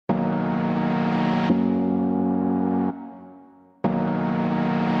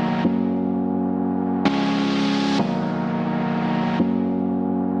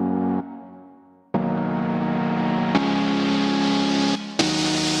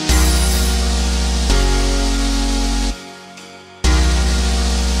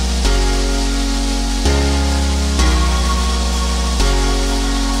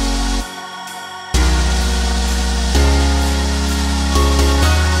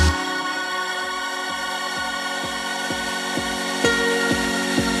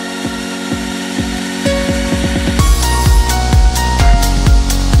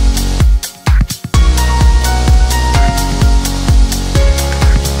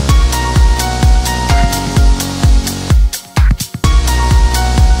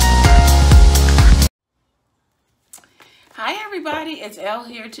it's Elle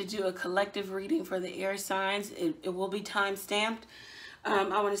here to do a collective reading for the air signs. It will be time stamped.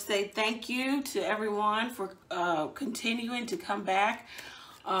 I want to say thank you to everyone for continuing to come back.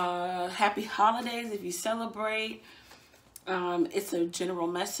 Happy holidays if you celebrate. It's a general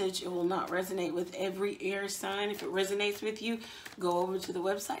message. It will not resonate with every air sign. If it resonates with you, go over to the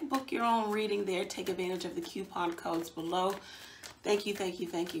website, book your own reading there. Take advantage of the coupon codes below. Thank you, thank you,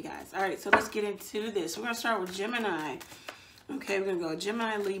 thank you, guys. All right, so let's get into this. We're going to start with Gemini. Okay, we're going to go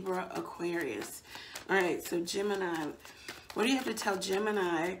Gemini, Libra, Aquarius. All right, so Gemini. What do you have to tell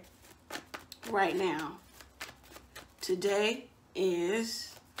Gemini right now? Today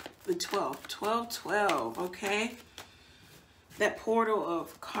is the 12th. 12/12, okay? That portal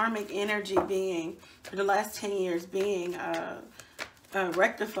of karmic energy being, for the last 10 years, being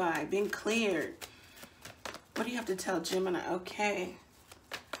rectified, being cleared. What do you have to tell Gemini? Okay.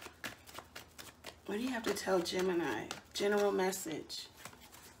 What do you have to tell Gemini? General message.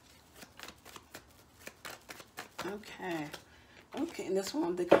 Okay. Okay, and this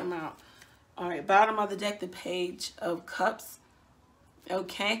one, they come out. All right, bottom of the deck, the Page of Cups.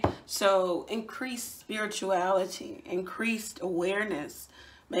 Okay, so increased spirituality, increased awareness.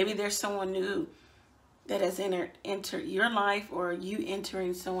 Maybe there's someone new that has entered your life, or you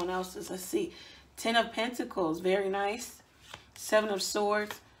entering someone else's. Let's see. 10 of Pentacles, very nice. 7 of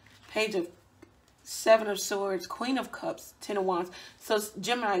Swords, Page of 7 of Swords, Queen of Cups, 10 of Wands. So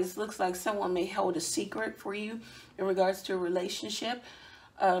Gemini, this looks like someone may hold a secret for you in regards to a relationship,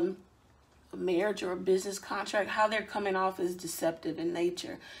 a marriage or a business contract. How they're coming off is deceptive in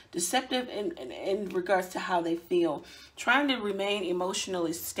nature. Deceptive in regards to how they feel. Trying to remain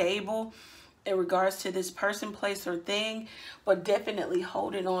emotionally stable in regards to this person, place, or thing, but definitely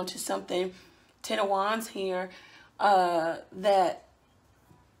holding on to something. 10 of Wands here, that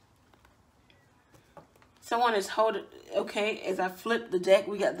someone is holding. Okay, as I flip the deck,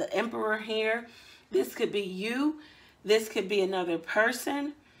 we got the Emperor here. This could be you. This could be another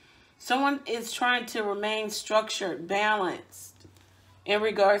person. Someone is trying to remain structured, balanced in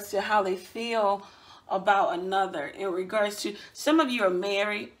regards to how they feel about another. In regards to, some of you are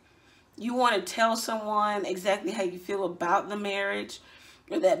married. You want to tell someone exactly how you feel about the marriage,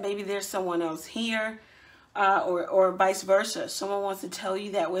 or that maybe there's someone else here, or vice versa. Someone wants to tell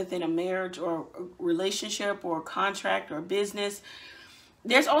you that within a marriage or a relationship or a contract or business.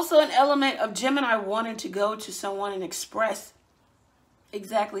 There's also an element of Gemini wanting to go to someone and express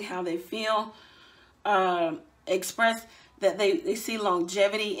exactly how they feel, express that they see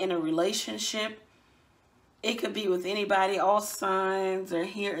longevity in a relationship. It could be with anybody. All signs are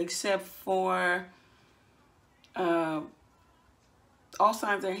here except for, all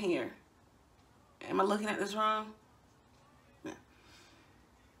signs are here. Am I looking at this wrong?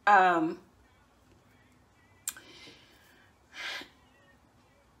 Yeah.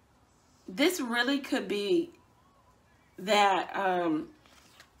 This really could be that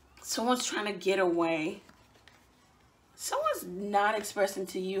someone's trying to get away. Someone's not expressing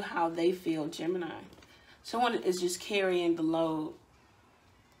to you how they feel, Gemini. Someone is just carrying the load.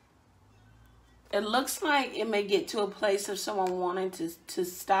 It looks like it may get to a place of someone wanting to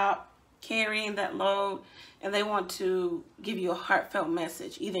stop carrying that load, and they want to give you a heartfelt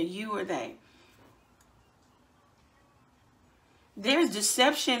message, either you or they. There's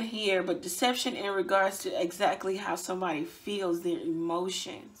deception here, but deception in regards to exactly how somebody feels, their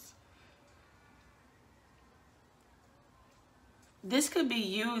emotions. This could be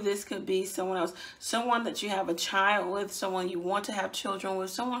you, this could be someone else. Someone that you have a child with, someone you want to have children with,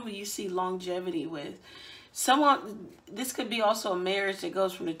 someone who you see longevity with. Someone, this could be also a marriage that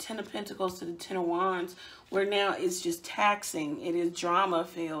goes from the 10 of Pentacles to the 10 of Wands, where now it's just taxing. It is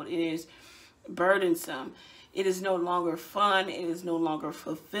drama-filled. It is burdensome. It is no longer fun. It is no longer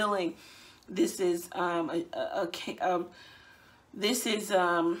fulfilling. This is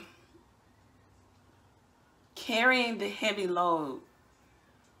carrying the heavy load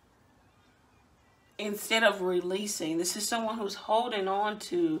instead of releasing. This is someone who's holding on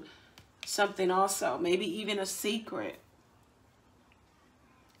to something also, maybe even a secret.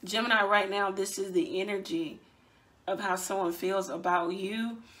 Gemini, right now, this is the energy of how someone feels about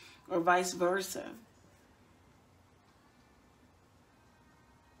you, or vice versa.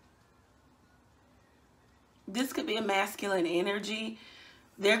 This could be a masculine energy.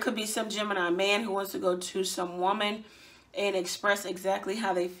 There could be some Gemini man who wants to go to some woman and express exactly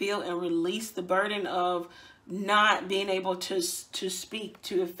how they feel and release the burden of not being able to speak,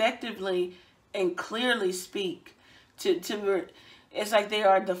 to effectively and clearly speak. It's like they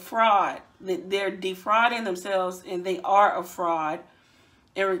are the fraud. They're defrauding themselves, and they are a fraud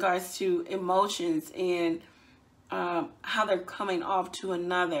in regards to emotions and how they're coming off to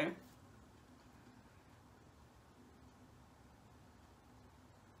another.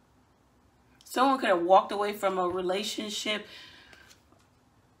 Someone could have walked away from a relationship,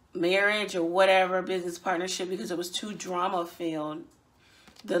 marriage, or whatever, business partnership, because it was too drama-filled.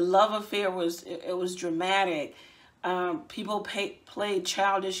 The love affair was dramatic. People played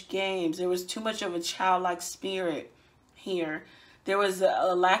childish games. There was too much of a childlike spirit here. There was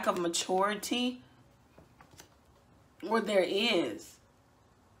a lack of maturity, or there is.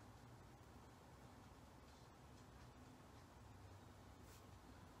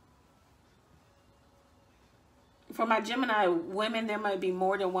 For my Gemini women, there might be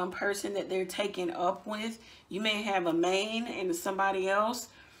more than one person that they're taking up with. You may have a main and somebody else.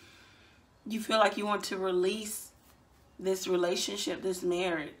 You feel like you want to release this relationship, this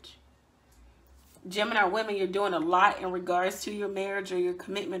marriage. Gemini women, you're doing a lot in regards to your marriage or your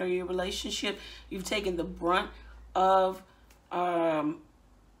commitment or your relationship. You've taken the brunt of all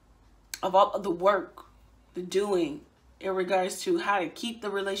of the work, the doing in regards to how to keep the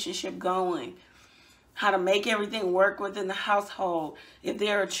relationship going, how to make everything work within the household. If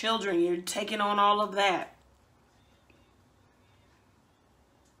there are children, you're taking on all of that.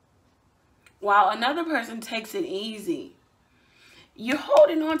 While another person takes it easy. You're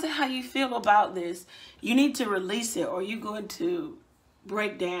holding on to how you feel about this. You need to release it, or you're going to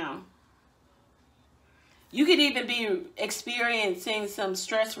break down. You could even be experiencing some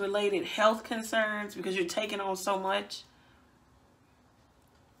stress-related health concerns because you're taking on so much.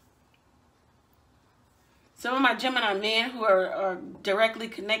 Some of my Gemini men who are directly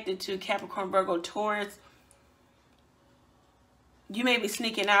connected to Capricorn, Virgo, Taurus, you may be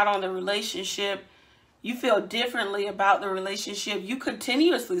sneaking out on the relationship. You feel differently about the relationship. You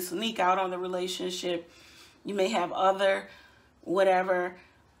continuously sneak out on the relationship. You may have other, whatever.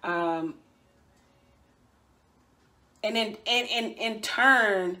 And then in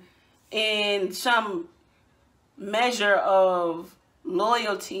turn, in some measure of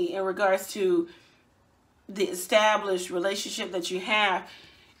loyalty in regards to the established relationship that you have,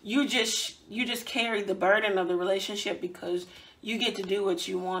 you just carry the burden of the relationship because you get to do what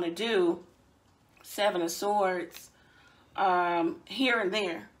you want to do. Seven of Swords, here and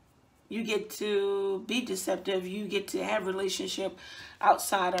there. You get to be deceptive. You get to have relationship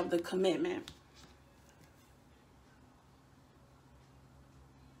outside of the commitment.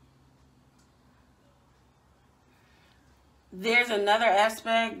 There's another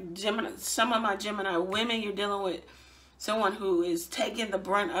aspect. Gemini, some of my Gemini women, you're dealing with someone who is taking the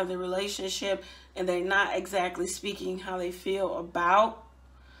brunt of the relationship and they're not exactly speaking how they feel about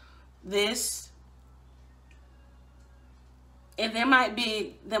this. And there might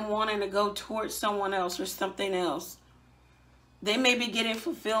be them wanting to go towards someone else or something else. They may be getting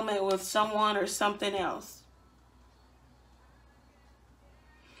fulfillment with someone or something else.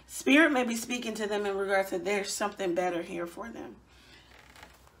 Spirit may be speaking to them in regards to there's something better here for them.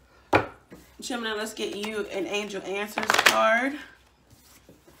 Gemini, let's get you an Angel Answers card.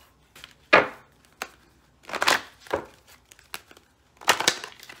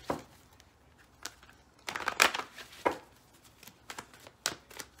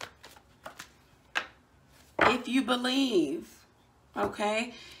 If you believe,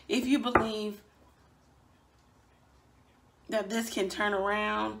 okay, if you believe that this can turn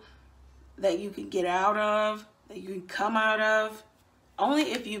around, that you can get out of, that you can come out of,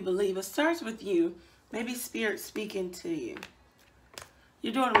 only if you believe. It starts with you. Maybe Spirit speaking to you.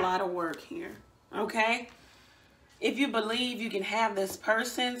 You're doing a lot of work here, okay? If you believe you can have this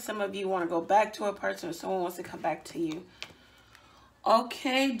person, some of you want to go back to a person or someone wants to come back to you.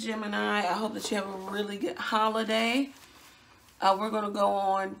 Okay, Gemini, I hope that you have a really good holiday. We're going to go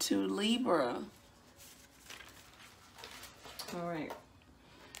on to Libra. All right.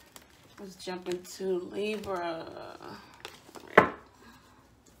 Let's jump into Libra. All right.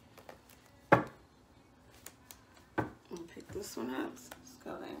 I'll pick this one up. So let's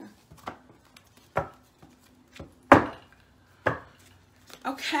go there.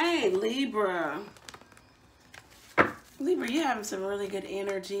 Okay, Libra. Libra, you're having some really good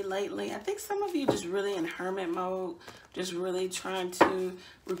energy lately. I think some of you just really in hermit mode, just really trying to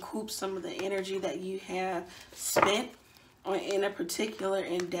recoup some of the energy that you have spent in a particular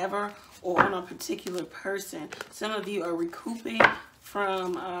endeavor or on a particular person. Some of you are recouping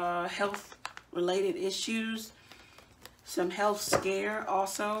from health-related issues, some health scare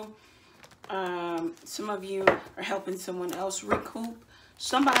also. Some of you are helping someone else recoup.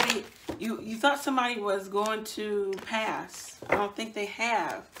 Somebody, you thought somebody was going to pass. I don't think they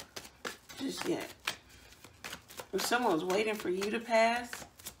have just yet. If someone's waiting for you to pass,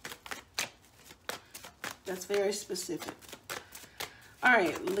 That's very specific. All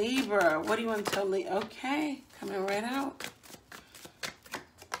right, Libra. What do you want to tell Libra? Okay, coming right out.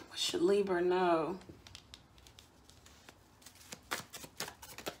 What should Libra know?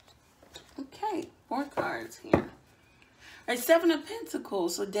 Okay, 4 cards here. All right, 7 of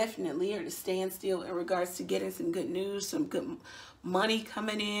Pentacles. So definitely you're at a standstill in regards to getting some good news, some good money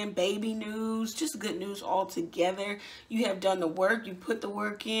coming in, baby news, just good news altogether. You have done the work, you put the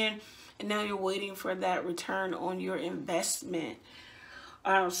work in, and now you're waiting for that return on your investment.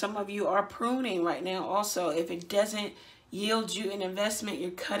 Some of you are pruning right now also. If it doesn't yield you an investment,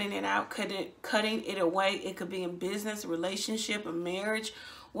 you're cutting it out, cutting it away. It could be in business, relationship, a marriage,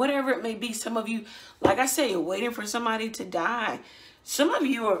 whatever it may be. Some of you, like I say, you're waiting for somebody to die. Some of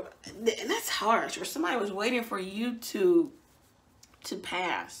you are, and that's harsh, or somebody was waiting for you to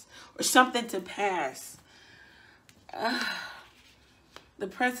pass, or something to pass. The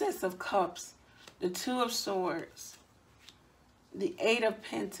Princess of Cups, the 2 of Swords, the 8 of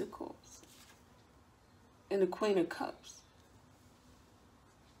Pentacles, and the Queen of Cups.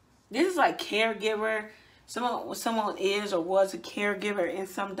 This is like caregiver. Someone is or was a caregiver in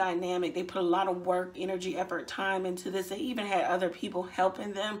some dynamic. They put a lot of work, energy, effort, time into this. They even had other people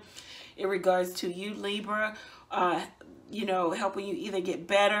helping them in regards to you, Libra. You know, helping you either get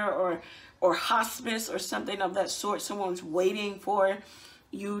better or hospice or something of that sort. Someone's waiting for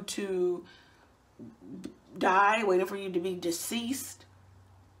you to die, waiting for you to be deceased,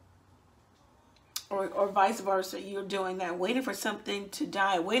 or vice versa. You're doing that, waiting for something to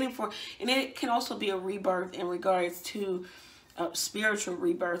die, waiting for, and it can also be a rebirth in regards to spiritual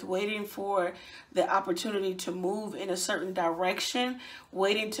rebirth, waiting for the opportunity to move in a certain direction,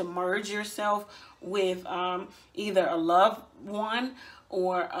 waiting to merge yourself with either a loved one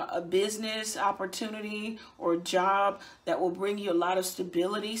or a business opportunity or job that will bring you a lot of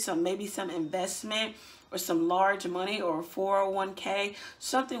stability, maybe some investment or some large money or 401k,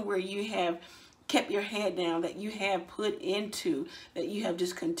 something where you have kept your head down, that you have put into, that you have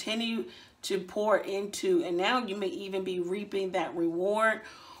just continued to pour into, and now you may even be reaping that reward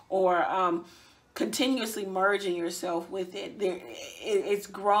or continuously merging yourself with it. It's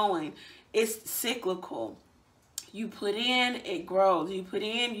growing. It's cyclical. You put in, it grows. You put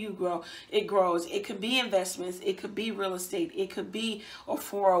in, you grow. It grows. It could be investments. It could be real estate. It could be a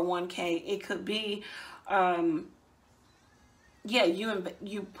 401k. It could be, yeah,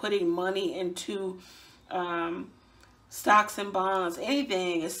 you putting money into stocks and bonds,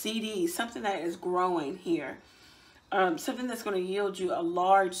 anything, a CD, something that is growing here. Something that's going to yield you a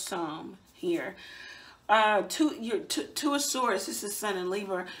large sum here. Two of Swords, this is Sun and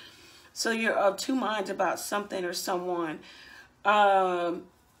Libra. So you're of 2 minds about something or someone.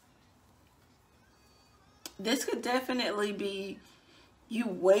 This could definitely be you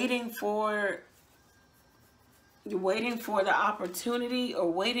waiting for the opportunity or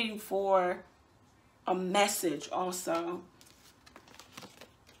waiting for a message also.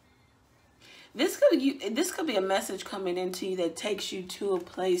 This could be a message coming into you that takes you to a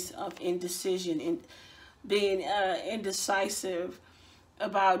place of indecision and being indecisive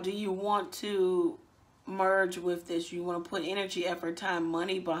about, do you want to merge with this? You want to put energy, effort, time,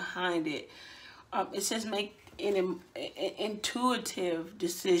 money behind it. It says make an intuitive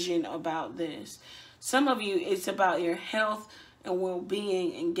decision about this. Some of you, it's about your health and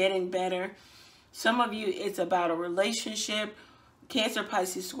well-being and getting better. Some of you, it's about a relationship. Cancer,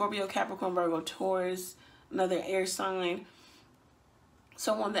 Pisces, Scorpio, Capricorn, Virgo, Taurus, another air sign.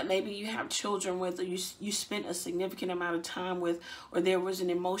 Someone that maybe you have children with, or you spent a significant amount of time with, or there's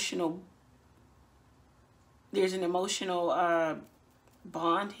an emotional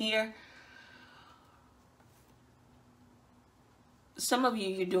bond here. Some of you,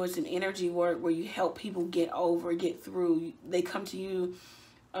 you're doing some energy work where you help people get through. They come to you,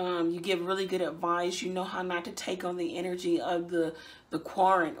 you give really good advice. You know how not to take on the energy of the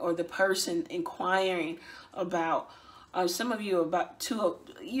querent or the person inquiring about. Some of you are about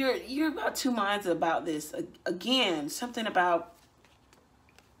you're about 2 minds about this. Again, something about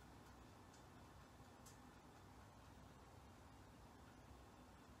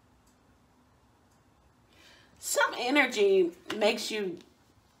some energy makes you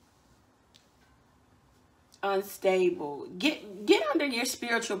unstable. Get under your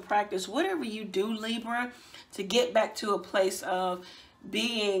spiritual practice, whatever you do, Libra, to get back to a place of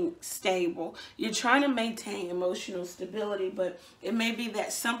being stable. You're trying to maintain emotional stability, but it may be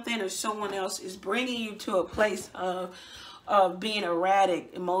that something or someone else is bringing you to a place of being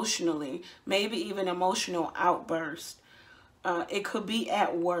erratic emotionally, maybe even emotional outburst. It could be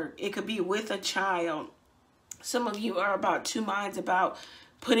at work. It could be with a child. Some of you are about 2 minds about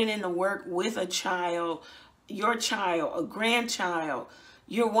putting in the work with a child, your child, a grandchild.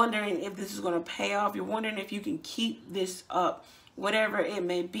 You're wondering if this is going to pay off. You're wondering if you can keep this up, whatever it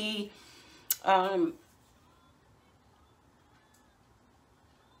may be.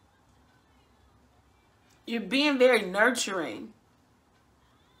 You're being very nurturing.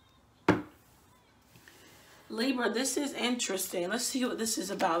 Libra, this is interesting. Let's see what this is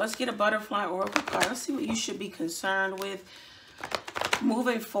about. Let's get a butterfly oracle card. Let's see what you should be concerned with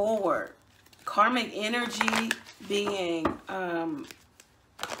moving forward. Karmic energy being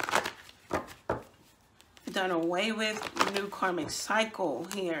done away with. New karmic cycle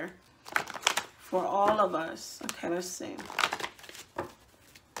here for all of us. Okay, let's see.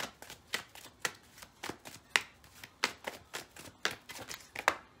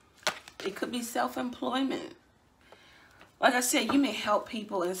 It could be self-employment. Like I said, you may help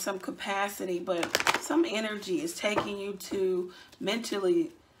people in some capacity, but some energy is taking you to mental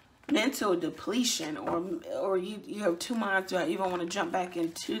depletion, or you have two minds about you don't want to jump back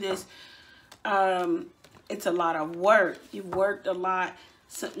into this. It's a lot of work. You've worked a lot.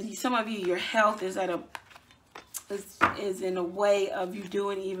 Some of you, your health is is in a way of you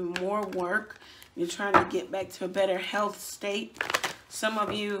doing even more work. You're trying to get back to a better health state. Some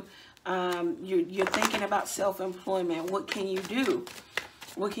of you, you're thinking about self-employment. What can you do?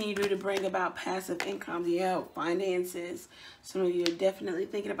 What can you do to bring about passive income? Yeah, finances. Some of you are definitely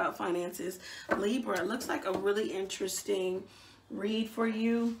thinking about finances. Libra, it looks like a really interesting read for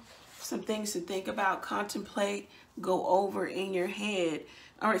you. Some things to think about, contemplate, go over in your head.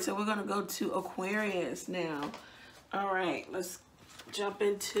 All right, so we're going to go to Aquarius now. All right, let's jump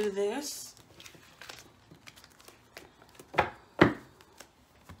into this.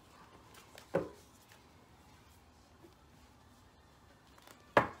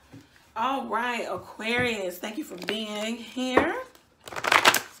 All right, Aquarius, thank you for being here.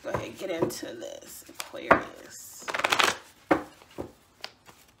 Let's go ahead and get into this, Aquarius.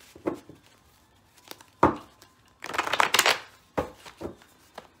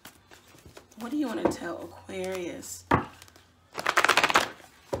 What do you want to tell Aquarius?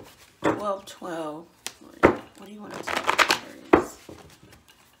 12-12. What do you want to tell Aquarius?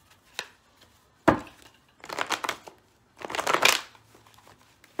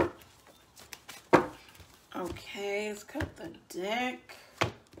 Okay, let's cut the deck.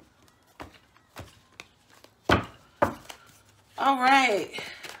 All right.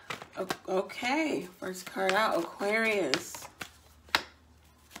 Okay, first card out, Aquarius.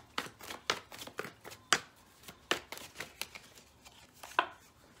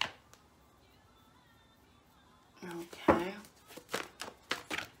 Okay.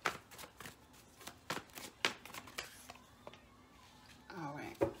 All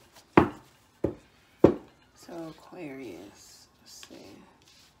right. So Aquarius, let's see.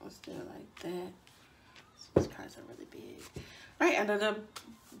 Let's do it like that. These cards are really big. All right, under the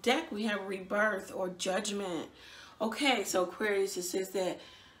deck we have rebirth or judgment. Okay, so Aquarius, it says that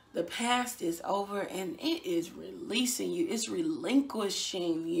the past is over and it is releasing you. It's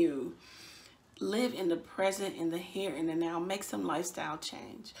relinquishing you. Live in the present, in the here and the now. Make some lifestyle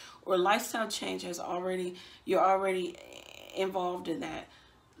change. Or lifestyle change has already, you're already involved in that.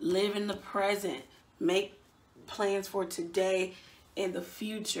 Live in the present. Make plans for today and the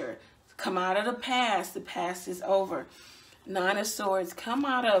future. Come out of the past. The past is over. Nine of Swords. Come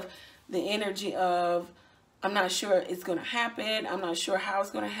out of the energy of, I'm not sure it's going to happen. I'm not sure how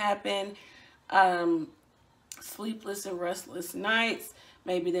it's going to happen. Sleepless and restless nights.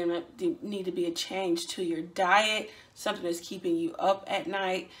 Maybe there might need to be a change to your diet. Something that's keeping you up at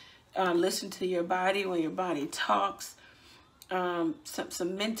night. Listen to your body when your body talks.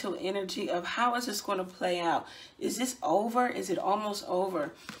 Some mental energy of how is this going to play out? Is this over? Is it almost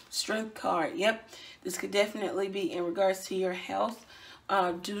over? Strength card. Yep. This could definitely be in regards to your health.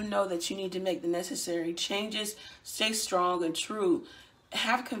 Do know that you need to make the necessary changes. Stay strong and true.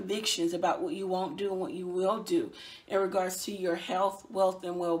 Have convictions about what you won't do and what you will do in regards to your health, wealth,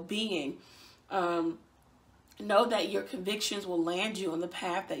 and well-being. Know that your convictions will land you on the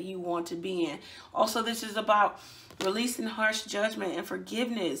path that you want to be in. Also, this is about releasing harsh judgment and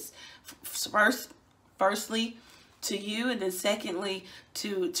forgiveness. Firstly, to you, and then secondly,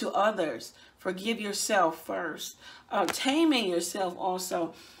 to others. Forgive yourself first. Taming yourself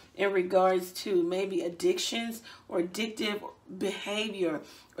also in regards to maybe addictions or addictive behavior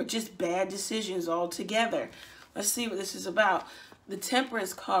or just bad decisions altogether. Let's see what this is about. The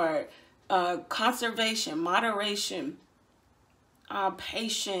Temperance card, conservation, moderation,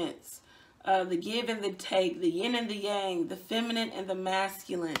 patience, the give and the take, the yin and the yang, the feminine and the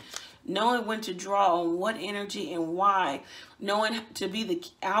masculine. knowing when to draw on what energy and why, knowing to be the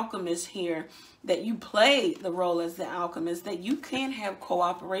alchemist here, that you play the role as the alchemist, that you can have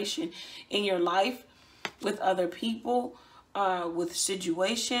cooperation in your life with other people, with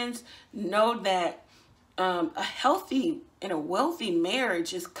situations. Know that a healthy and a wealthy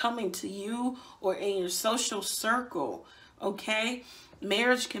marriage is coming to you or in your social circle, okay?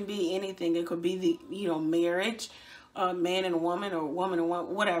 Marriage can be anything. It could be the, marriage, man and woman, or woman and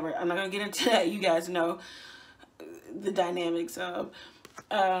woman, whatever. I'm not going to get into that. You guys know the dynamics of,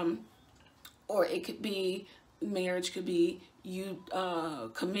 or it could be, marriage could be you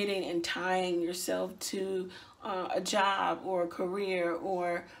committing and tying yourself to a job or a career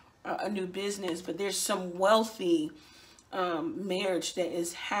or a new business. But there's some wealthy marriage that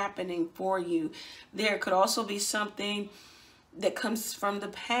is happening for you. There could also be something that comes from the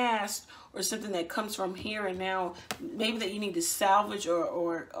past, or something that comes from here and now, maybe that you need to salvage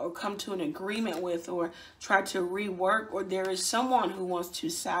or come to an agreement with, or try to rework. Or there is someone who wants to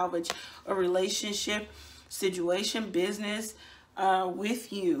salvage a relationship, situation, business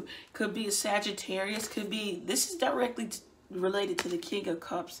with you. Could be a Sagittarius, could be, this is directly related to the King of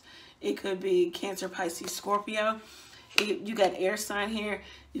Cups. It could be Cancer, Pisces, Scorpio. You got air sign here,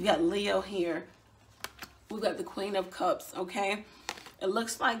 you got Leo here. We've got the Queen of Cups, okay? It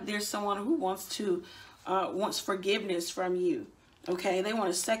looks like there's someone who wants forgiveness from you, okay? They want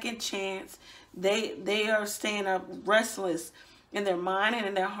a second chance. They are staying up restless in their mind and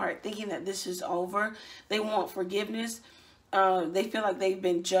in their heart, thinking that this is over. They want forgiveness. They feel like they've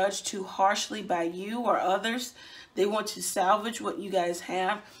been judged too harshly by you or others. They want to salvage what you guys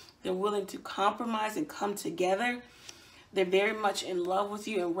have. They're willing to compromise and come together. They're very much in love with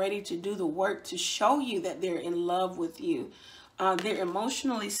you and ready to do the work to show you that they're in love with you. They're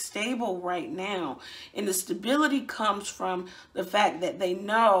emotionally stable right now. And the stability comes from the fact that they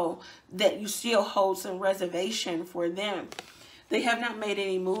know that you still hold some reservation for them. They have not made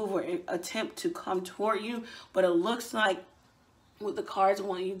any move or attempt to come toward you, but it looks like what the cards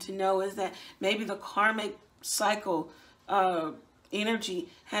want you to know is that maybe the karmic cycle energy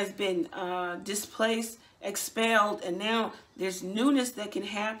has been displaced, expelled, and now there's newness that can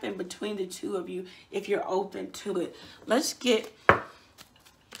happen between the two of you if you're open to it. Let's get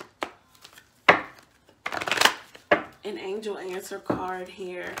an angel answer card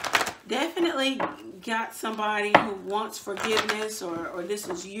here. Definitely got somebody who wants forgiveness, or this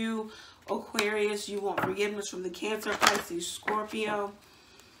is you, Aquarius. You want forgiveness from the Cancer, Pisces, Scorpio.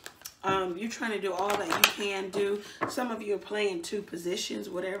 You're trying to do all that you can do. Some of you are playing two positions,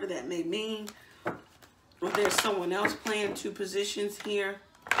 whatever that may mean. Or there's someone else playing two positions here.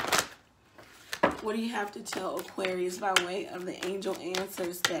 What do you have to tell Aquarius by way of the Angel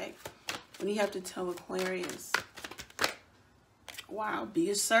Answers deck? What do you have to tell Aquarius? Wow,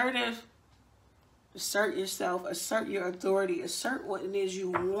 be assertive. Assert yourself. Assert your authority. Assert what it is you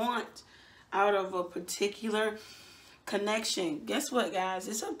want out of a particular connection. Guess what, guys?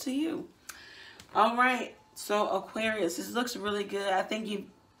 It's up to you. All right. So, Aquarius, this looks really good. I think you've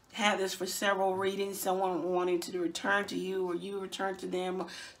had this for several readings. Someone wanting to return to you, or you return to them.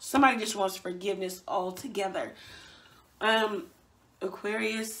 Somebody just wants forgiveness altogether.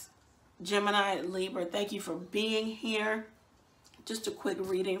 Aquarius, Gemini, Libra, thank you for being here. Just a quick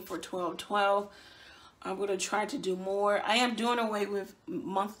reading for 12/12. I'm going to try to do more. I am doing away with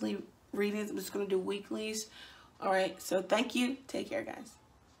monthly readings. I'm just going to do weeklies. All right. So thank you. Take care, guys.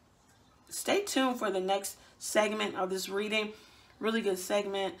 Stay tuned for the next segment of this reading. Really good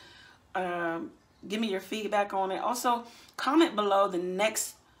segment. Give me your feedback on it. Also, comment below the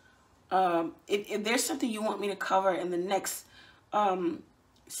next, if there's something you want me to cover in the next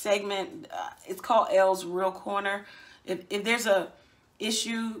segment. It's called Elle's Real Corner. If there's a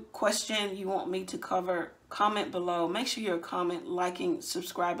issue, question you want me to cover, comment below. Make sure you're liking,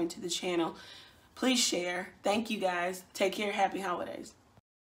 subscribing to the channel. Please share. Thank you, guys. Take care. Happy holidays.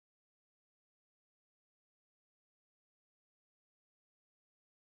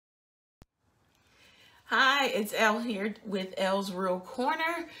 Hi, it's Elle here with Elle's Real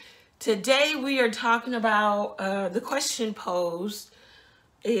Corner. Today we are talking about the question posed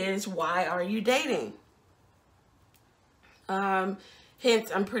is, why are you dating?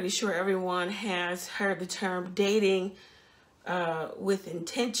 Hence, I'm pretty sure everyone has heard the term dating with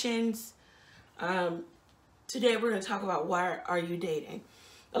intentions. Today we're going to talk about, why are you dating?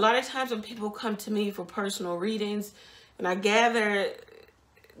 A lot of times when people come to me for personal readings and I gather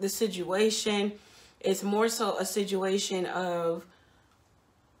the situation, it's more so a situation of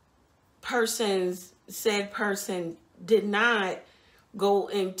said person did not go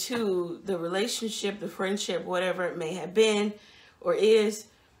into the relationship, the friendship, whatever it may have been or is,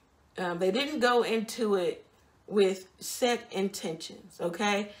 They didn't go into it with set intentions,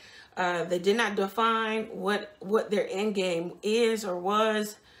 okay? They did not define what their end game is or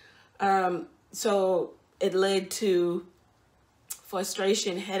was. So it led to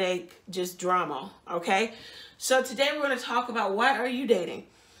frustration, headache, just drama, okay? So today we're going to talk about, why are you dating?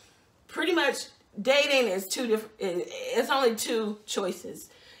 Pretty much dating is it's only two choices.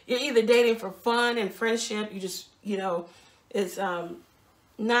 You're either dating for fun and friendship. You just, it's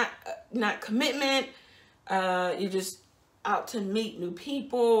not commitment. You're just out to meet new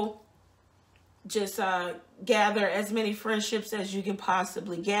people. Just gather as many friendships as you can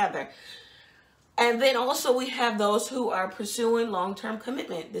possibly gather. And then also we have those who are pursuing long-term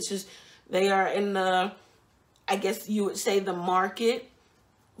commitment. They are in the, I guess you would say, the market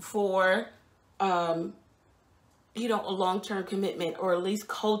for, a long-term commitment, or at least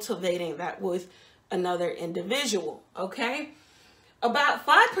cultivating that with another individual, okay? About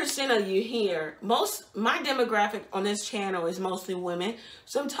 5% of you here, my demographic on this channel is mostly women.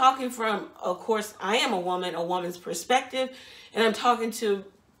 So I'm talking from, of course, I am a woman's perspective, and I'm talking to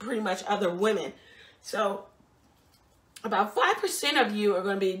pretty much other women. So about 5% of you are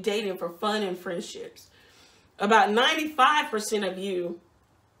going to be dating for fun and friendships. About 95% of you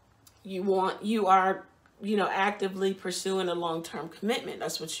are actively pursuing a long-term commitment.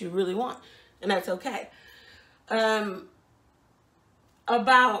 That's what you really want, and that's okay.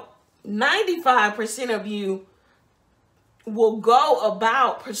 About 95% of you will go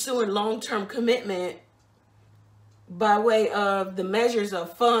about pursuing long-term commitment by way of the measures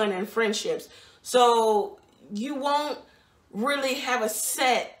of fun and friendships. So you won't really have a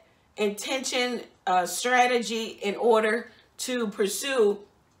set intention, strategy in order to pursue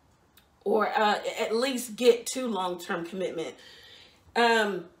or at least get to long-term commitment.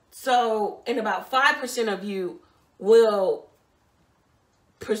 So, and about 5% of you will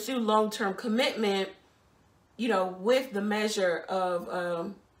pursue long-term commitment, with the measure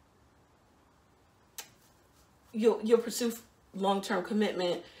of, you'll pursue long-term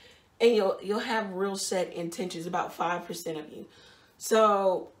commitment, and you'll have real set intentions, about 5% of you.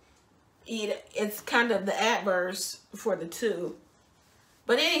 So it's kind of the adverse for the two.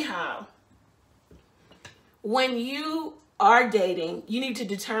 But anyhow, when you are dating, you need to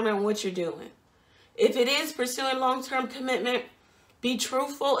determine what you're doing. If it is pursuing long-term commitment, be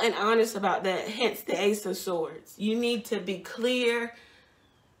truthful and honest about that, hence the Ace of Swords. You need to be clear,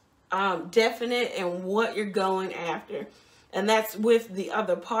 definite in what you're going after. And that's with the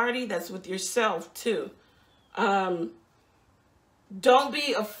other party, that's with yourself too. Don't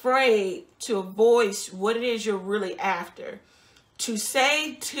be afraid to voice what it is you're really after. To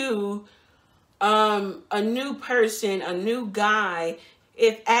say to a new person, a new guy,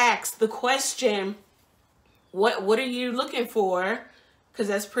 if asked the question, what are you looking for? Because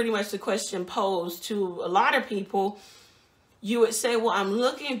that's pretty much the question posed to a lot of people. You would say, well, I'm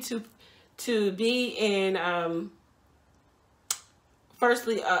looking to be in,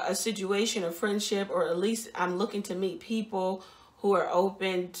 firstly, a situation of friendship, or at least I'm looking to meet people who are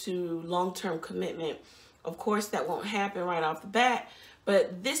open to long-term commitment. Of course, that won't happen right off the bat,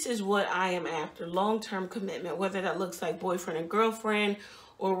 but this is what I am after, long-term commitment, whether that looks like boyfriend and girlfriend,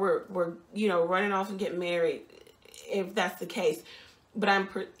 or we're running off and getting married, if that's the case. But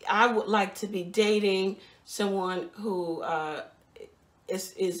I would like to be dating someone who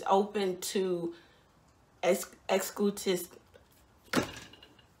is open to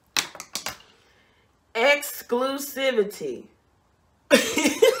exclusivity.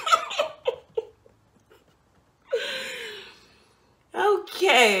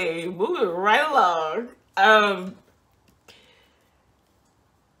 Okay, moving right along.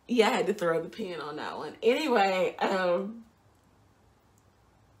 Yeah, I had to throw the pen on that one. Anyway,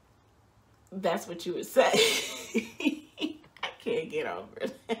 that's what you would say. I can't get over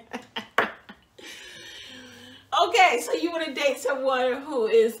it. Okay, so you want to date someone who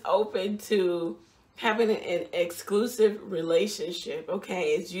is open to having an exclusive relationship.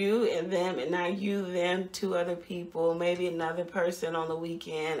 Okay, it's you and them, and not you, them, two other people, maybe another person on the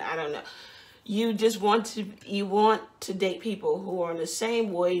weekend. I don't know. You just want to date people who are on the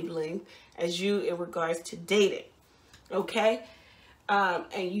same wavelength as you in regards to dating. Okay?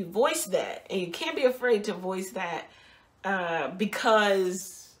 And you voice that, and you can't be afraid to voice that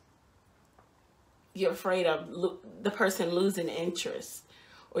because you're afraid of the person losing interest,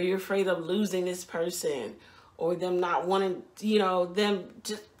 or you're afraid of losing this person, or them not wanting, you're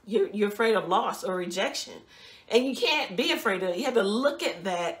afraid of loss or rejection. And you can't be afraid of it. You have to look at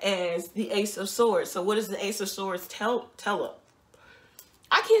that as the Ace of Swords. So what does the Ace of Swords tell them?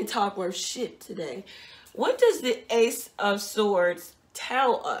 I can't talk worth shit today. What does the Ace of Swords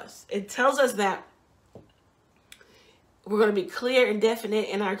tell us? It tells us that we're going to be clear and definite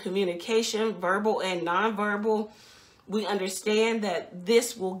in our communication, verbal and nonverbal. We understand that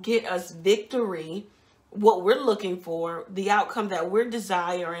this will get us victory, what we're looking for, the outcome that we're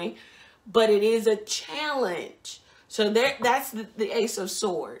desiring, but it is a challenge. So that's the Ace of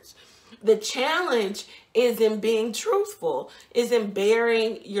Swords. The challenge is in being truthful, is in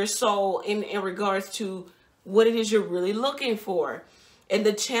bearing your soul in regards to what it is you're really looking for. And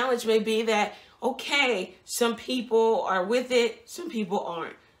the challenge may be that, okay, some people are with it, some people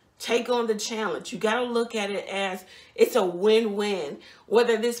aren't. Take on the challenge. You got to look at it as it's a win-win.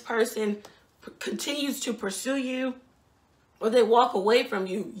 Whether this person continues to pursue you or they walk away from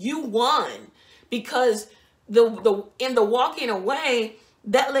you, you won. Because in the walking away,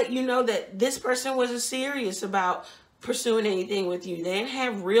 that let you know that this person wasn't serious about pursuing anything with you. They didn't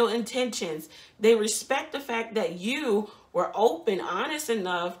have real intentions. They respect the fact that you were open, honest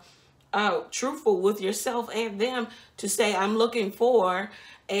enough, truthful with yourself and them to say, I'm looking for,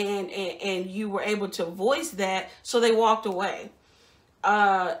 and you were able to voice that, so they walked away.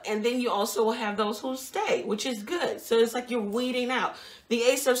 And then you also will have those who stay, which is good. So it's like you're weeding out. The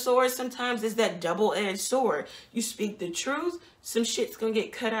Ace of Swords sometimes is that double-edged sword. You speak the truth, some shit's gonna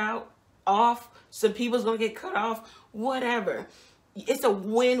get cut off, some people's gonna get cut off, whatever. It's a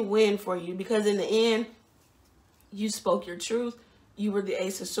win-win for you, because in the end, you spoke your truth. You were the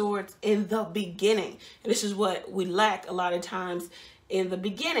Ace of Swords in the beginning. And this is what we lack a lot of times in the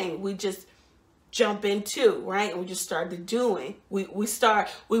beginning. We just jump into, right? And we just start doing. We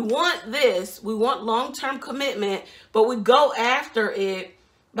want this, we want long-term commitment, but we go after it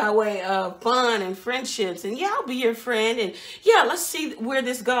by way of fun and friendships. And yeah, I'll be your friend. And yeah, let's see where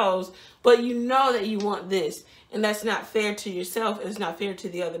this goes. But you know that you want this. And that's not fair to yourself. It's not fair to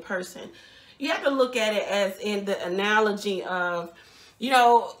the other person. You have to look at it as in the analogy of, you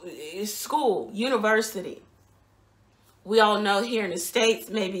know, school, university. We all know here in the States,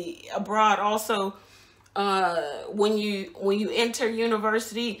 maybe abroad also, when you enter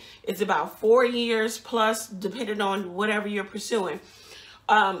university, it's about 4 years plus, depending on whatever you're pursuing.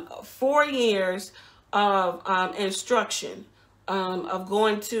 4 years of instruction, of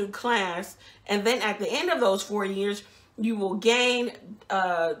going to class, and then at the end of those 4 years, you will gain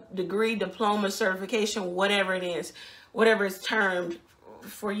a degree, diploma, certification, whatever it is, whatever is termed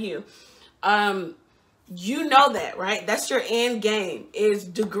for you. You know that, right? That's your end game, is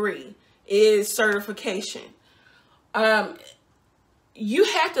degree, is certification. You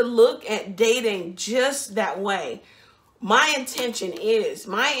have to look at dating just that way. My intention is,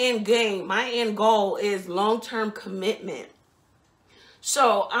 my end game, my end goal is long-term commitment.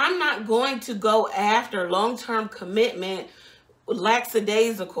 So I'm not going to go after long-term commitment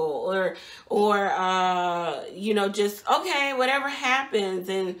lackadaisical or you know, just, okay, whatever happens,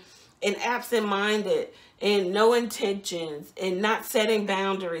 and absent-minded and no intentions and not setting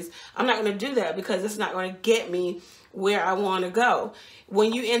boundaries. I'm not going to do that, because it's not going to get me where I want to go.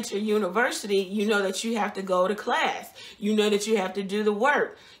 When you enter university, you know that you have to go to class. You know that you have to do the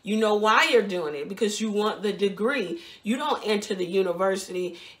work. You know why you're doing it, because you want the degree. You don't enter the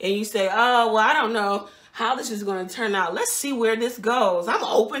university and you say, oh, well, I don't know how this is going to turn out. Let's see where this goes. I'm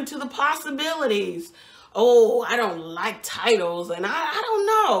open to the possibilities. Oh, I don't like titles, and I don't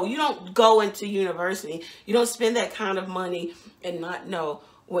know. You don't go into university. You don't spend that kind of money and not know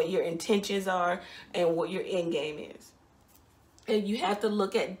what your intentions are and what your end game is. And you have to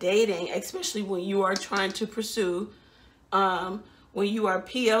look at dating, especially when you are trying to pursue, when you are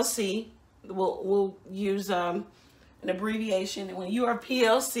PLC, we'll use an abbreviation. And when you are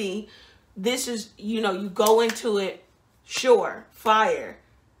PLC, this is, you know, you go into it, sure, fire,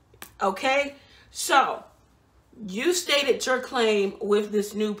 okay? So, you stated your claim with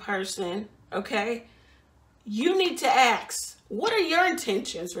this new person, okay? You need to ask, what are your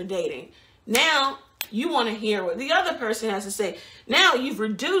intentions for dating? Now, you want to hear what the other person has to say. Now, you've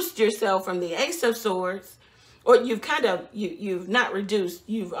reduced yourself from the Ace of Swords, or you've kind of, you've not reduced,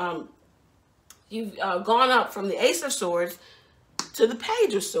 you've gone up from the Ace of Swords to the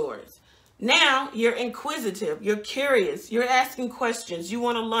Page of Swords. Now, you're inquisitive, you're curious, you're asking questions, you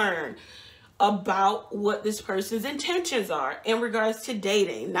want to learn about what this person's intentions are in regards to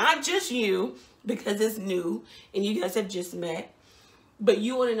dating. Not just you, because it's new and you guys have just met, but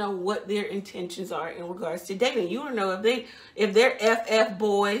you want to know what their intentions are in regards to dating. You want to know if they're FF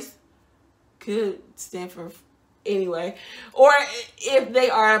boys, could stand for anyway, or if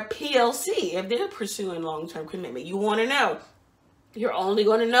they are PLC, if they're pursuing long-term commitment. You want to know. You're only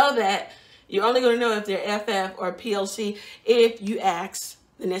going to know that. You're only going to know if they're FF or PLC if you ask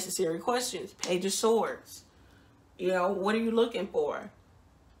the necessary questions. Page of Swords. You know, what are you looking for?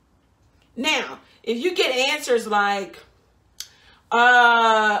 Now, if you get answers like,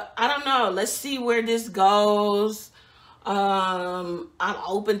 I don't know, let's see where this goes. I'm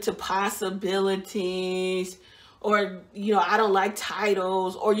open to possibilities, or, you know, I don't like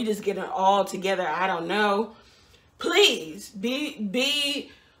titles, or you just get it all together, I don't know. Please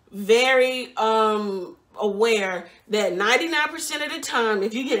be very aware that 99% of the time,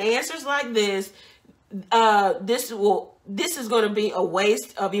 if you get answers like this, this is going to be a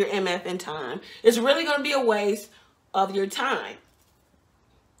waste of your MF and time. It's really going to be a waste of your time.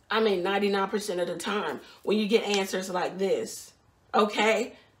 I mean, 99% of the time when you get answers like this,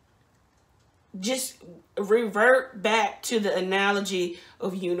 okay? Just revert back to the analogy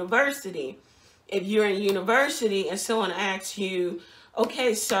of university. If you're in university and someone asks you,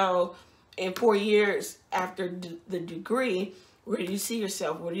 okay, so in 4 years after the degree, where do you see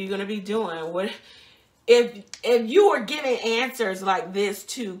yourself? What are you going to be doing? What if you were giving answers like this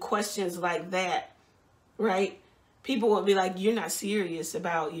to questions like that, right? People will be like, you're not serious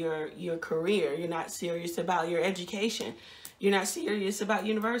about your career. You're not serious about your education. You're not serious about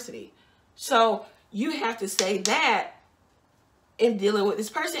university. So you have to say that in dealing with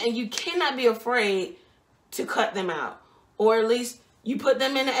this person, and you cannot be afraid to cut them out, or at least you put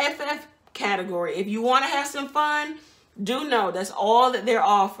them in the FF category. If you want to have some fun, do know that's all that they're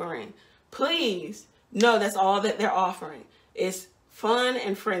offering. Please know that's all that they're offering. It's fun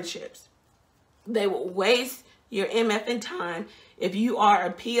and friendships. They will waste your MF and time. If you are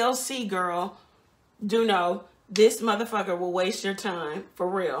a PLC girl, do know this motherfucker will waste your time, for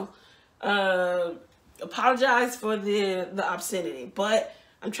real. Apologize for the obscenity, but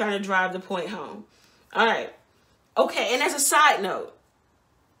I'm trying to drive the point home. All right. Okay, and as a side note,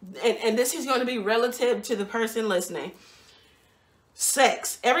 and this is going to be relative to the person listening,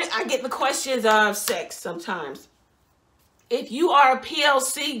 sex. I get the questions of sex sometimes. If you are a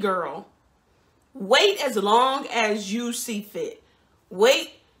PLC girl, wait as long as you see fit.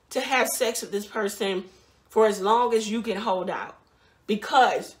 Wait to have sex with this person for as long as you can hold out,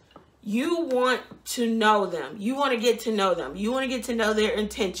 because you want to know them. You want to get to know them. You want to get to know their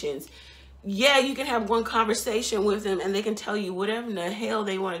intentions. Yeah, you can have one conversation with them and they can tell you whatever in the hell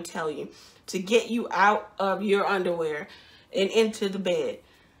they want to tell you to get you out of your underwear and into the bed.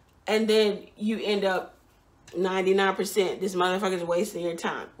 And then you end up 99%. This motherfucker's wasting your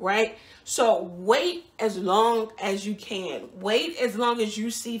time, right? So wait as long as you can. Wait as long as you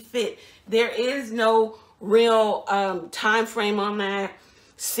see fit. There is no real time frame on that.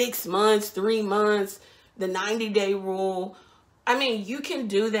 6 months, 3 months, the 90-day rule. I mean, you can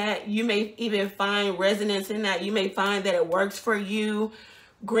do that. You may even find resonance in that. You may find that it works for you.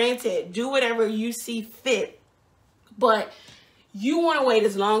 Granted, do whatever you see fit. But you want to wait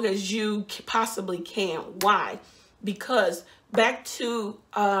as long as you possibly can. Why? Because back to,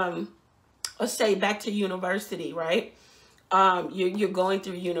 let's say back to university, right? You're going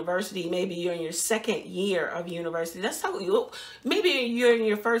through university. Maybe you're in your second year of university. That's how maybe you're in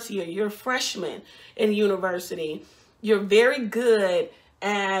your first year. You're a freshman in university. You're very good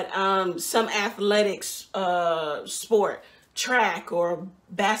at some athletics sport, track or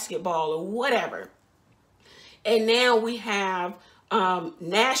basketball or whatever. And now we have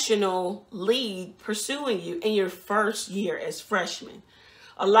National League pursuing you in your first year as freshmen.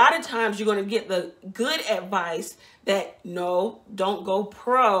 A lot of times you're going to get the good advice that no, don't go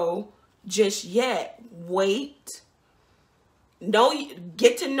pro just yet. Wait.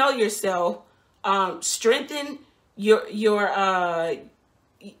 Get to know yourself. Strengthen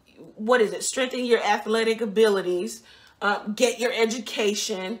strengthen your athletic abilities. Get your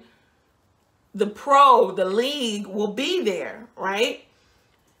education. The league will be there, right?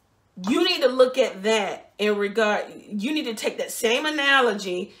 You need to look at that in regard. You need to take that same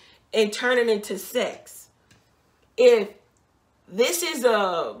analogy and turn it into sex. If this is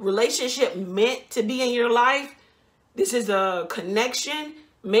a relationship meant to be in your life, this is a connection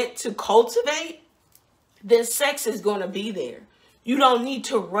meant to cultivate, then sex is going to be there. You don't need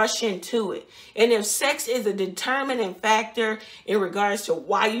to rush into it. And if sex is a determining factor in regards to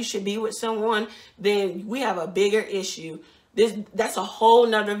why you should be with someone, then we have a bigger issue. That's a whole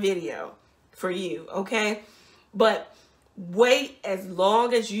nother video for you, okay? But wait as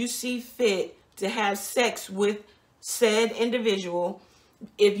long as you see fit to have sex with said individual.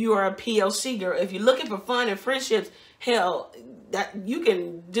 If you are a PLC girl, if you're looking for fun and friendships, hell, that you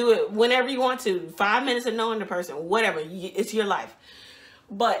can do it whenever you want to. 5 minutes of knowing the person, whatever, it's your life.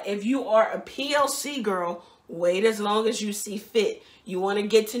 But if you are a PLC girl, wait as long as you see fit. You want to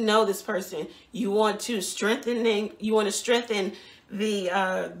get to know this person. You want to strengthen the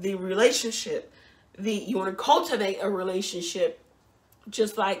relationship. you want to cultivate a relationship,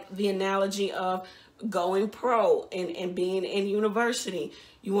 just like the analogy of going pro and being in university.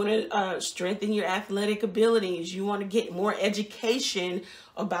 You want to strengthen your athletic abilities. You want to get more education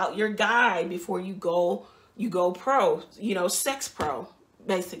about your guy before you go pro, you know, sex pro,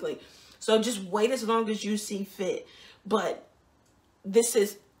 basically. So just wait as long as you see fit. But this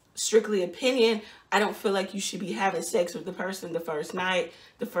is strictly opinion. I don't feel like you should be having sex with the person the first night,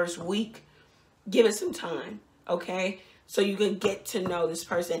 the first week. Give it some time, okay? So you can get to know this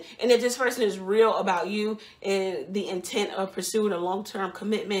person. And if this person is real about you and the intent of pursuing a long-term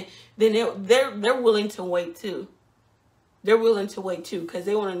commitment, then they're willing to wait too. They're willing to wait too, because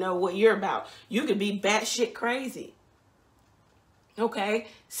they want to know what you're about. You could be batshit crazy. Okay?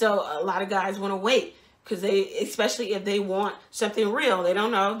 So a lot of guys want to wait, because especially if they want something real. They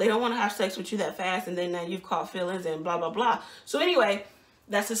don't know. They don't want to have sex with you that fast, and then now you've caught feelings and blah, blah, blah. So anyway,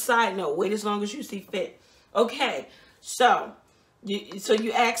 that's a side note. Wait as long as you see fit. Okay. So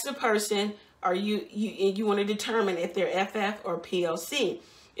you ask the person, you want to determine if they're FF or PLC.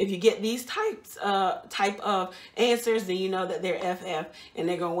 If you get these type of answers, then you know that they're FF, and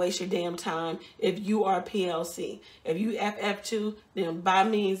they're going to waste your damn time. If you are PLC, if you FF2, then by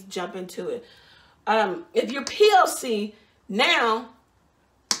means jump into it. If you're PLC, now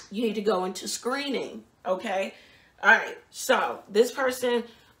you need to go into screening. Okay. All right. So this person,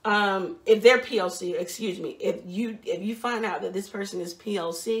 if they're PLC, excuse me, if you find out that this person is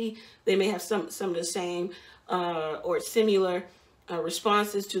PLC, they may have some of the same or similar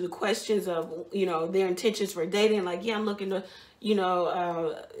responses to the questions of, you know, their intentions for dating. Like, yeah, I'm looking to, you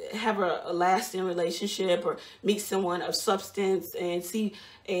know, have a lasting relationship or meet someone of substance and see,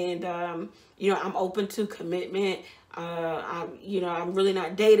 and you know, I'm open to commitment. I'm really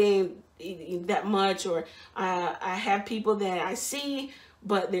not dating that much, or I have people that I see,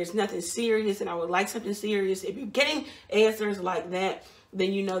 but there's nothing serious, and I would like something serious. If you're getting answers like that,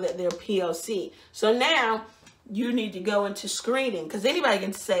 then you know that they're PLC. So now you need to go into screening, because anybody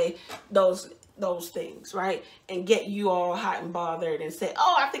can say those things, right? And get you all hot and bothered and say,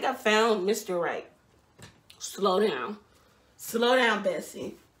 oh, I think I found Mr. Right. Slow down. Slow down,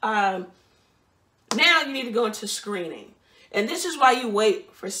 Bessie. Now you need to go into screening. And this is why you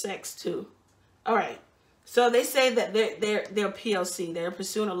wait for sex too. All right. So they say that they're PLC. They're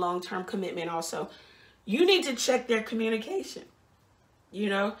pursuing a long-term commitment also. You need to check their communication. You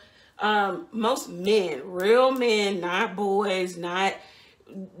know, most men, real men, not boys, not,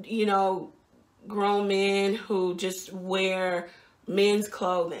 you know, grown men who just wear men's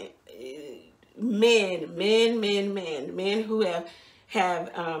clothing. Men who have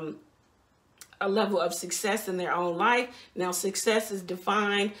a level of success in their own life. Now, success is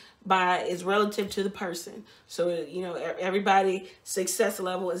defined is relative to the person. So, you know, everybody's success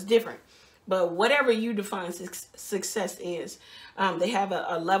level is different. But whatever you define success is, they have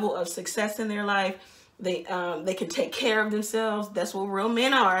a level of success in their life. They can take care of themselves. That's what real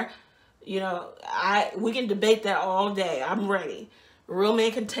men are. You know, we can debate that all day. I'm ready. Real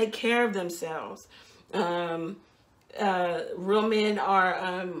men can take care of themselves. Real men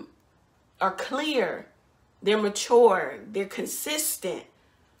are clear. They're mature. They're consistent,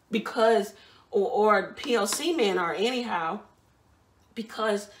 because, or PLC men are anyhow,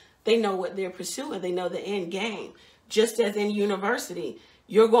 because they know what they're pursuing. They know the end game. Just as in university,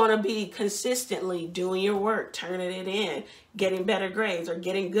 you're going to be consistently doing your work, turning it in, getting better grades or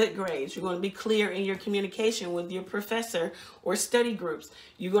getting good grades. You're going to be clear in your communication with your professor or study groups.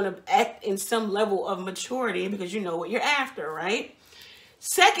 You're going to act in some level of maturity because you know what you're after, right?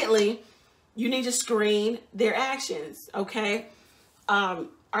 Secondly, you need to screen their actions, okay?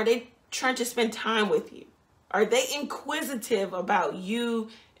 Are they trying to spend time with you? Are they inquisitive about you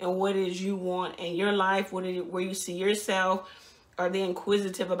and what it is you want in your life, where you see yourself? Are they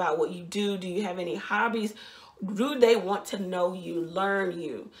inquisitive about what you do? Do you have any hobbies? Do they want to know you, learn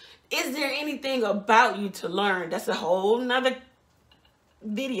you? Is there anything about you to learn? That's a whole nother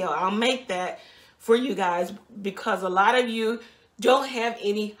video. I'll make that for you guys, because a lot of you don't have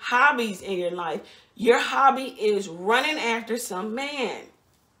any hobbies in your life. Your hobby is running after some man.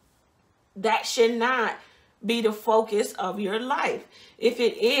 That should not be the focus of your life. If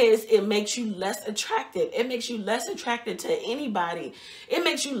it is, it makes you less attractive. It makes you less attractive to anybody. It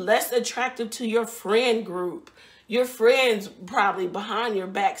makes you less attractive to your friend group. Your friends probably behind your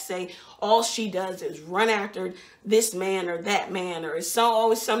back say all she does is run after this man or that man, or it's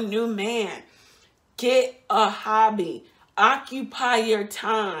always some new man. Get a hobby. Occupy your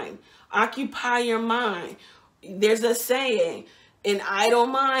time. Occupy your mind. There's a saying, an idle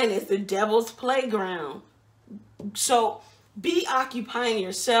mind is the devil's playground. So be occupying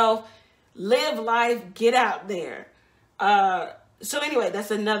yourself. live life, get out there. So anyway,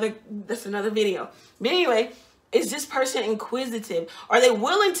 that's another video. But anyway, is this person inquisitive? Are they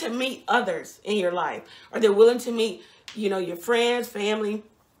willing to meet others in your life? Are they willing to meet, you know, your friends, family?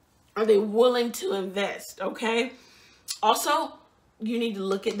 Are they willing to invest? Okay. Also, you need to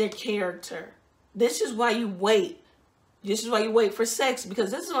look at their character. This is why you wait. This is why you wait for sex,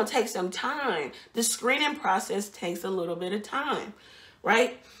 because this is going to take some time. The screening process takes a little bit of time,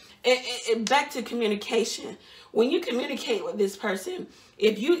 right? And back to communication. When you communicate with this person,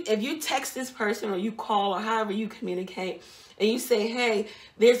 if you text this person or you call or however you communicate, and you say, hey,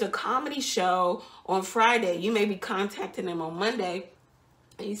 there's a comedy show on Friday. You may be contacting them on Monday.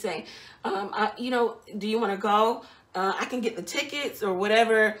 And you say, you know, do you want to go? I can get the tickets or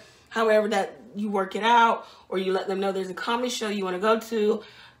whatever, however that you work it out, or you let them know there's a comedy show you want to go to.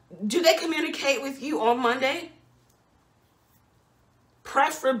 Do they communicate with you on Monday?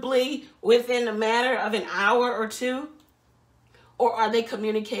 Preferably within a matter of an hour or two? Or are they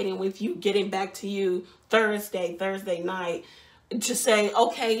communicating with you, getting back to you Thursday night to say,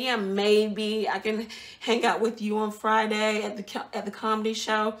 okay, yeah, maybe I can hang out with you on Friday at the comedy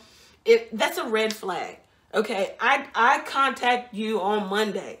show? That's a red flag. Okay, I contact you on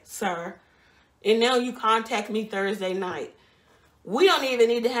Monday, sir, and now you contact me Thursday night. We don't even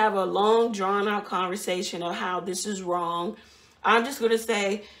need to have a long, drawn-out conversation of how this is wrong. I'm just going to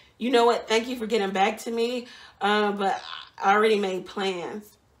say, you know what, thank you for getting back to me, but I already made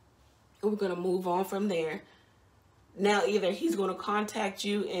plans. We're going to move on from there. Now, either he's going to contact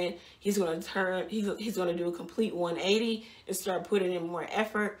you and he's going to do a complete 180 and start putting in more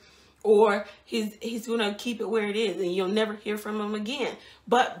effort, or he's going to keep it where it is and you'll never hear from him again.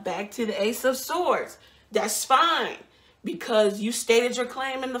 But back to the Ace of Swords. That's fine, because you stated your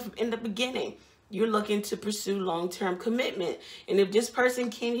claim in the beginning. You're looking to pursue long-term commitment. And if this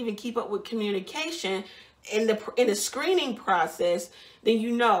person can't even keep up with communication in the screening process, then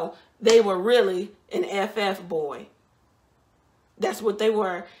you know they were really an FF boy. That's what they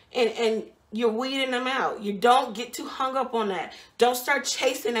were. And you're weeding them out. You don't get too hung up on that. Don't start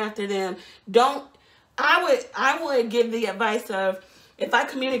chasing after them. I would give the advice of, if I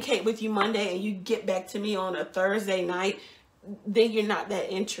communicate with you Monday and you get back to me on a Thursday night, then you're not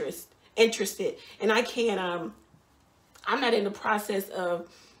that interested. And I can't, I'm not in the process of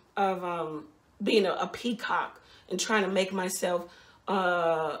being a peacock and trying to make myself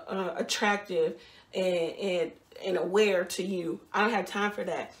attractive and aware to you. I don't have time for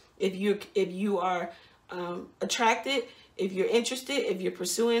that. If you are attracted, if you're interested, if you're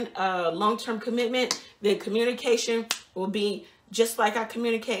pursuing a long-term commitment, then communication will be just like I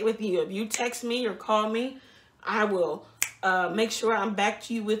communicate with you. If you text me or call me, I will make sure I'm back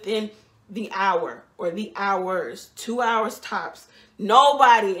to you within the hour or the hours, 2 hours tops.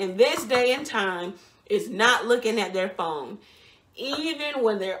 Nobody in this day and time is not looking at their phone, even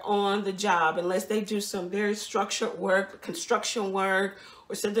when they're on the job, unless they do some very structured work, construction work,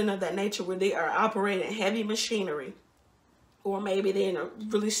 or something of that nature where they are operating heavy machinery. Or maybe they're in a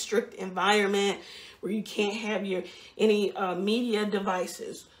really strict environment where you can't have any media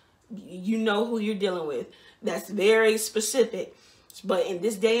devices. You know who you're dealing with. That's very specific. But in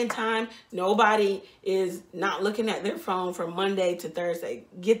this day and time, nobody is not looking at their phone from Monday to Thursday.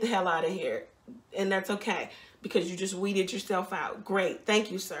 Get the hell out of here. And that's okay, because you just weeded yourself out. Great. Thank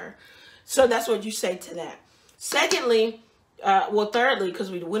you, sir. So that's what you say to that. Secondly, thirdly,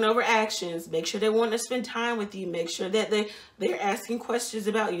 because we went over actions, make sure they want to spend time with you. Make sure that they're asking questions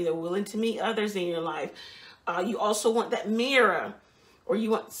about you. They're willing to meet others in your life. You also want that mirror, or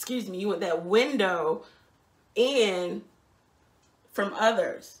you want that window in from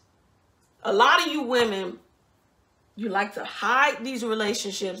others. A lot of you women, you like to hide these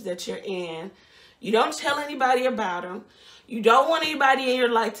relationships that you're in. You don't tell anybody about them. You don't want anybody in your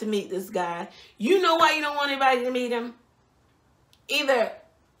life to meet this guy. You know why you don't want anybody to meet him? Either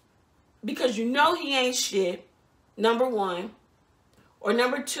because you know he ain't shit, number one, or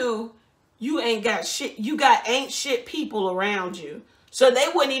number two, you ain't got shit. You got ain't shit people around you. So they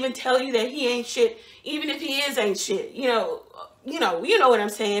wouldn't even tell you that he ain't shit, even if he is ain't shit. You know what I'm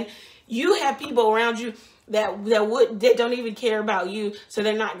saying? You have people around you that don't even care about you, so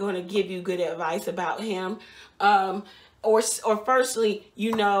they're not going to give you good advice about him. Or firstly,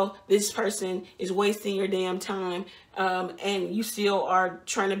 you know this person is wasting your damn time, and you still are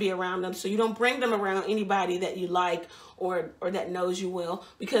trying to be around them, so you don't bring them around anybody that you like or that knows you well,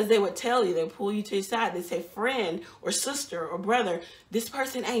 because they would tell you, they'll pull you to your side. They say, friend or sister or brother, this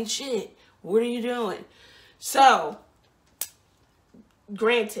person ain't shit. What are you doing? So,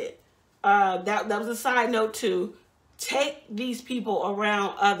 granted, that was a side note too. Take these people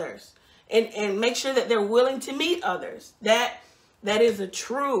around others. and make sure that they're willing to meet others. That is a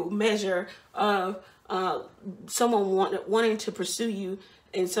true measure of someone wanting to pursue you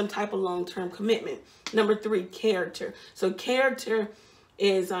in some type of long-term commitment. Number 3, character. So character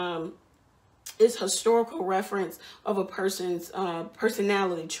is historical reference of a person's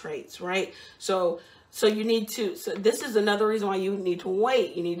personality traits, right? So you need to, so this is another reason why you need to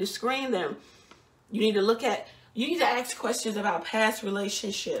wait. You need to screen them. You need to ask questions about past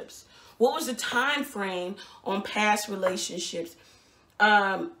relationships. What was the time frame on past relationships?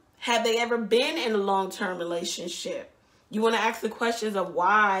 Have they ever been in a long-term relationship? You want to ask the questions of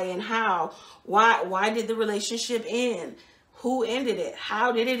why and how. Why did the relationship end? Who ended it?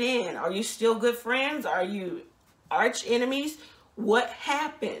 How did it end? Are you still good friends? Are you arch enemies? What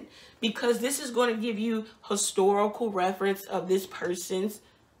happened? Because this is going to give you historical reference of this person's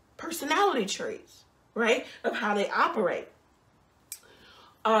personality traits, right? Of how they operate.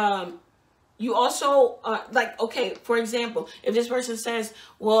 You also, like, okay, for example, if this person says,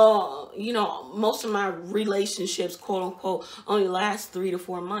 well, you know, most of my relationships, quote unquote, only last 3 to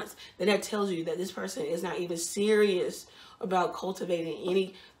 4 months, then that tells you that this person is not even serious about cultivating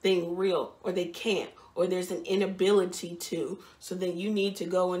anything real, or they can't, or there's an inability to. So then you need to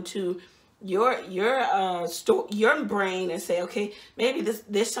go into your brain and say, okay, maybe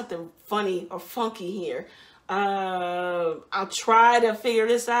there's something funny or funky here. I'll try to figure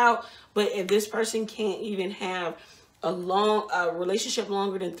this out. But if this person can't even have a relationship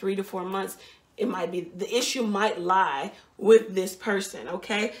longer than 3 to 4 months, it might be, the issue might lie with this person.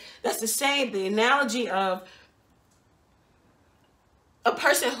 Okay. That's the analogy of a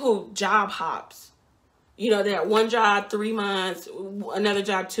person who job hops. You know, they're at one job 3 months, another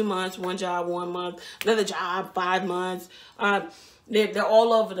job 2 months, one job 1 month, another job 5 months. They're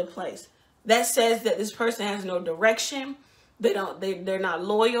all over the place. That says that this person has no direction. They're not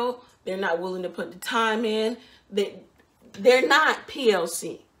loyal. They're not willing to put the time in. They're not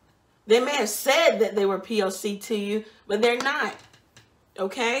PLC. They may have said that they were PLC to you, but they're not.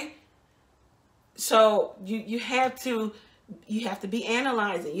 Okay? So you have to be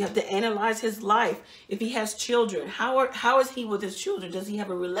analyzing. You have to analyze his life. If he has children, how is he with his children? Does he have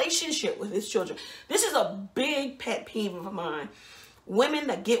a relationship with his children? This is a big pet peeve of mine. Women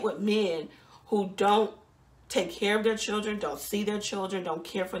that get with men who don't take care of their children, don't see their children, don't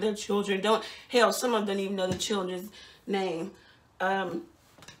care for their children, hell, some of them don't even know the children's name.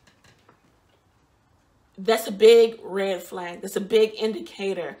 That's a big red flag. That's a big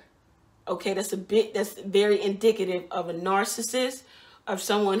indicator. Okay, that's very indicative of a narcissist, of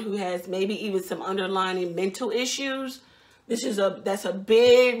someone who has maybe even some underlying mental issues. That's a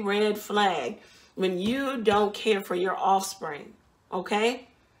big red flag when you don't care for your offspring. Okay?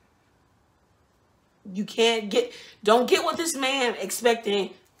 Don't get with this man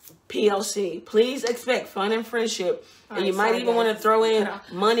expecting PLC. Please expect fun and friendship. And you might even want to throw in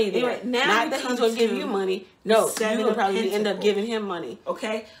money there. Anyway, not that he's going to give you money. No, you will probably end up giving him money.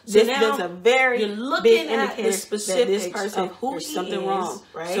 Okay? So there's a very big indicator that this person, there's something wrong.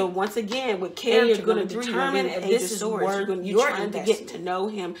 Right? So once again, with care, you're going to determine if this is worth you're trying to get to know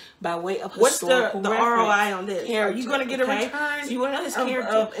him by way of historical reference. What's the ROI on this? Are you going to get a return? So you want to know his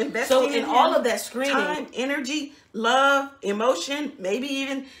character of investing in all of that screening, time, energy, love, emotion, maybe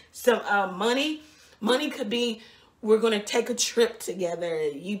even some money. Money could be, we're going to take a trip together.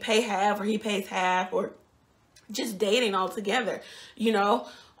 You pay half or he pays half, or just dating altogether. You know,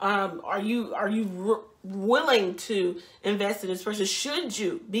 are you willing to invest in this person? Should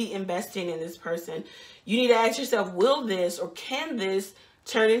you be investing in this person? You need to ask yourself, will this or can this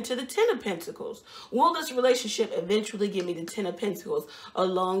turn into the 10 of Pentacles? Will this relationship eventually give me the 10 of Pentacles, a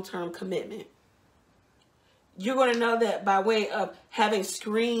long-term commitment? You're going to know that by way of having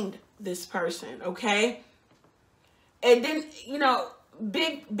screened this person, okay? And then, you know,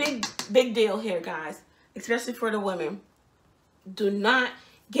 big deal here, guys, especially for the women. Do not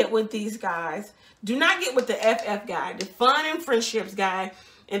get with these guys. Do not get with the FF guy, the fun and friendships guy,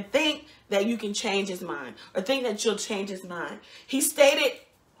 and think that you can change his mind or think that you'll change his mind. He stated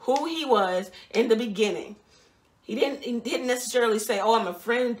who he was in the beginning. He didn't necessarily say, oh, I'm a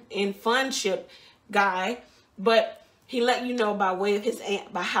friend in funship guy, but he let you know by way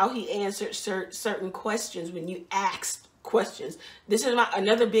of by how he answered certain questions when you asked questions. This is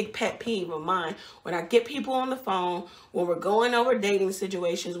another big pet peeve of mine. When I get people on the phone, when we're going over dating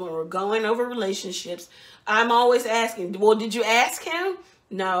situations, when we're going over relationships, I'm always asking, well, did you ask him?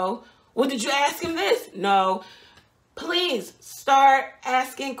 No. Well, did you ask him this? No. Please start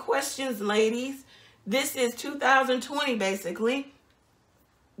asking questions, ladies. This is 2020, basically.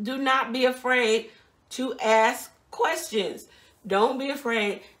 Do not be afraid to ask questions. Don't be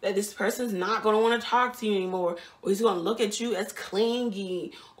afraid that this person's not going to want to talk to you anymore, or he's going to look at you as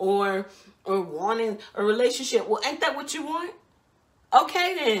clingy or wanting a relationship. Well, ain't that what you want?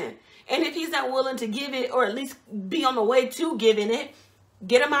 Okay, then. And if he's not willing to give it, or at least be on the way to giving it,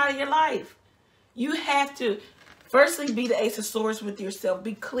 get him out of your life. You have to firstly be the Ace of Swords with yourself.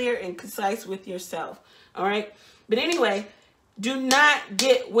 Be clear and concise with yourself. All right? But anyway, do not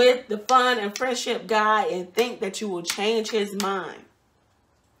get with the fun and friendship guy and think that you will change his mind.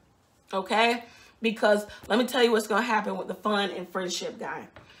 Okay? Because let me tell you what's going to happen with the fun and friendship guy.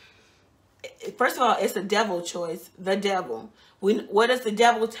 First of all, it's a devil choice. The devil. What does the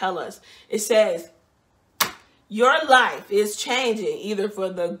devil tell us? It says, your life is changing either for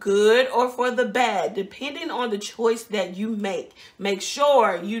the good or for the bad, depending on the choice that you make. Make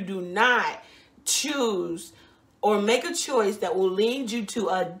sure you do not choose or make a choice that will lead you to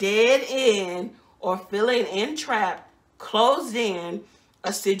a dead end or feeling entrapped, closed in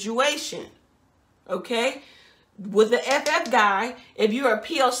a situation. Okay? With the FF guy, if you're a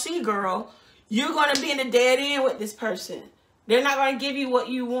PLC girl, you're going to be in a dead end with this person. They're not going to give you what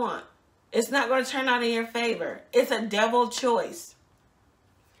you want. It's not going to turn out in your favor. It's a devil choice.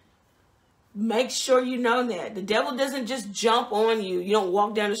 Make sure you know that. The devil doesn't just jump on you. You don't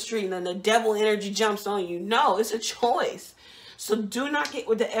walk down the street and then the devil energy jumps on you. No, it's a choice. So do not get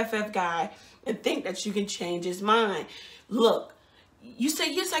with the FF guy and think that you can change his mind. Look, you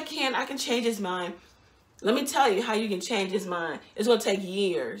say, yes, I can change his mind. Let me tell you how you can change his mind. It's going to take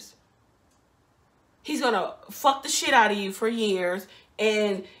years. He's going to fuck the shit out of you for years,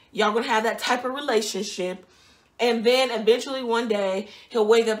 and y'all going to have that type of relationship. And then eventually one day he'll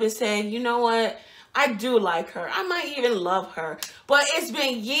wake up and say, you know what? I do like her. I might even love her. But it's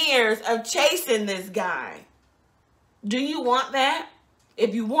been years of chasing this guy. Do you want that?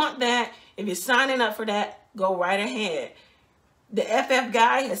 If you want that, if you're signing up for that, go right ahead. The FF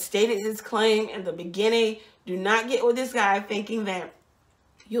guy has stated his claim in the beginning. Do not get with this guy thinking that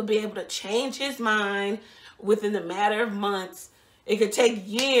you'll be able to change his mind within the matter of months. It could take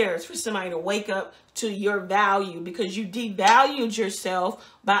years for somebody to wake up to your value because you devalued yourself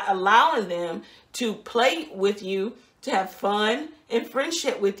by allowing them to play with you, to have fun and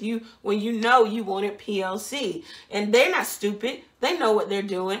friendship with you when you know you wanted PLC. And they're not stupid. They know what they're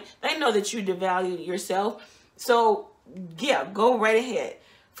doing. They know that you devalued yourself. So, yeah, go right ahead.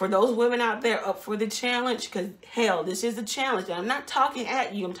 For those women out there up for the challenge, because, hell, this is a challenge. I'm not talking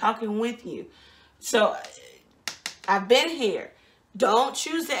at you. I'm talking with you. So, I've been here. Don't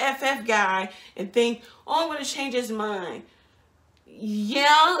choose the FF guy and think, oh, I'm going to change his mind.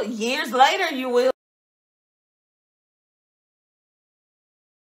 Yeah, years later you will.